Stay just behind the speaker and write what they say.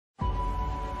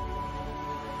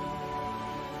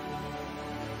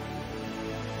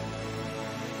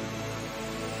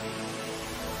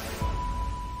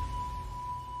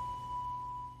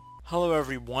Hello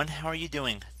everyone, how are you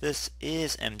doing? This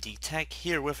is MD Tech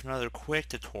here with another quick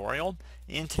tutorial.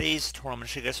 In today's tutorial, I'm going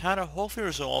to show you guys how to hopefully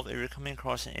resolve if you're coming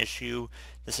across an issue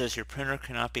that says your printer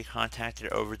cannot be contacted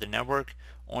over the network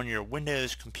on your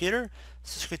Windows computer.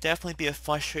 So this could definitely be a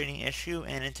frustrating issue,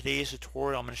 and in today's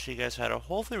tutorial I'm going to show you guys how to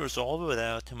hopefully resolve it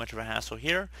without too much of a hassle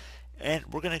here. And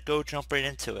we're going to jump right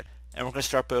into it. And we're going to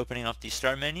start by opening up the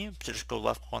Start menu. So just go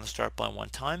left click on the Start button one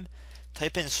time.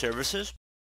 Type in Services.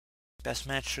 Best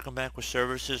match should come back with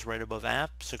Services right above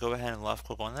App, so go ahead and left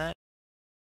click on that.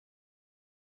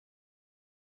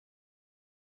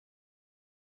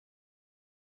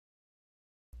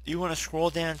 You want to scroll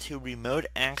down to Remote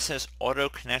Access Auto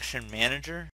Connection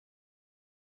Manager.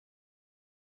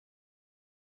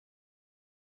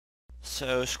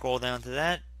 So scroll down to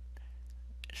that.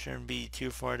 It shouldn't be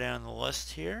too far down the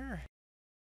list here.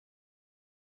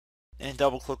 And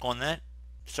double click on that.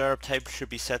 Startup type should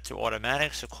be set to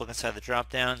automatic, so click inside the drop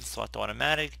down, select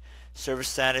automatic. Service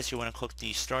status, you want to click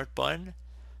the start button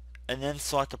and then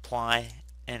select apply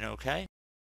and OK.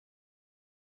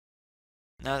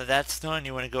 Now that that's done,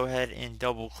 you want to go ahead and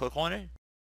double click on it.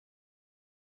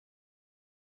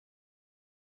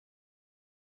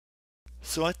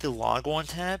 Select the log on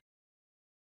tab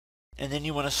and then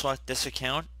you want to select this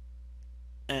account,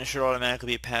 and it should automatically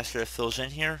be a password that fills in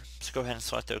here, so go ahead and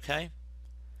select OK.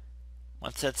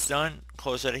 Once that's done,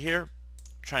 close out of here,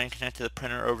 try and connect to the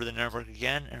printer over the network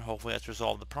again, and hopefully that's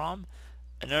resolved the problem.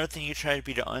 Another thing you try to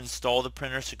be to uninstall the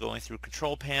printer, so going through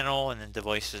Control Panel and then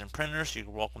Devices and Printers, so you're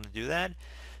welcome to do that.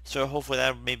 So hopefully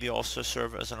that would maybe also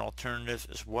serve as an alternative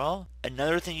as well.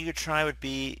 Another thing you could try would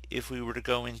be if we were to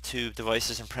go into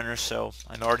Devices and Printers, so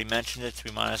I've already mentioned it, so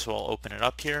we might as well open it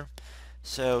up here.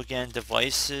 So again,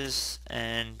 Devices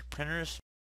and Printers.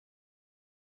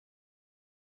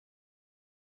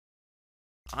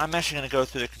 I'm actually going to go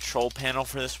through the control panel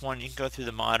for this one. You can go through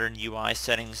the modern UI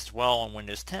settings as well on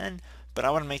Windows 10, but I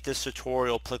want to make this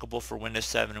tutorial applicable for Windows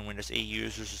 7 and Windows 8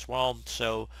 users as well.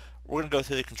 So we're going to go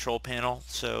through the control panel,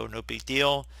 so no big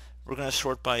deal. We're going to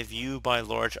sort by view by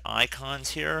large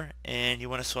icons here, and you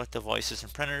want to select Devices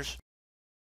and Printers.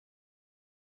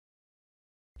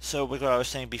 So like what I was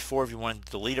saying before, if you want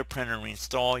to delete a printer and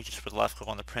reinstall, you just would left click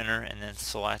on the printer and then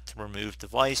select remove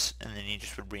device, and then you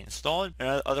just would reinstall it.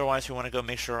 And otherwise, we want to go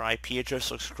make sure our IP address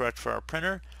looks correct for our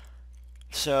printer.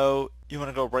 So you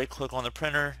want to go right click on the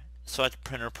printer, select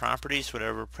printer properties,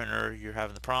 whatever printer you're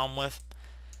having the problem with.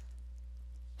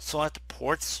 Select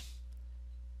ports,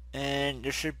 and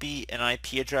there should be an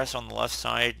IP address on the left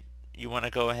side. You want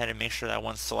to go ahead and make sure that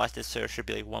one's selected, so it should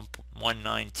be like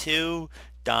 192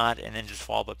 dot and then just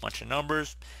followed by a bunch of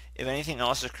numbers. If anything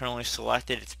else is currently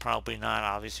selected, it's probably not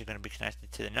obviously going to be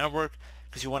connected to the network,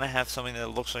 because you want to have something that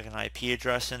looks like an IP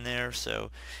address in there,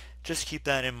 so just keep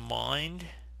that in mind.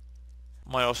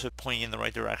 Might also point you in the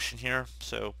right direction here,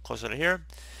 so close out of here.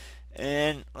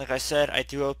 And like I said, I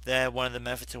do hope that one of the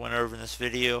methods I went over in this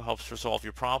video helps resolve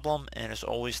your problem, and as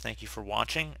always, thank you for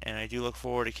watching, and I do look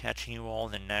forward to catching you all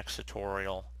in the next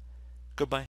tutorial. Goodbye.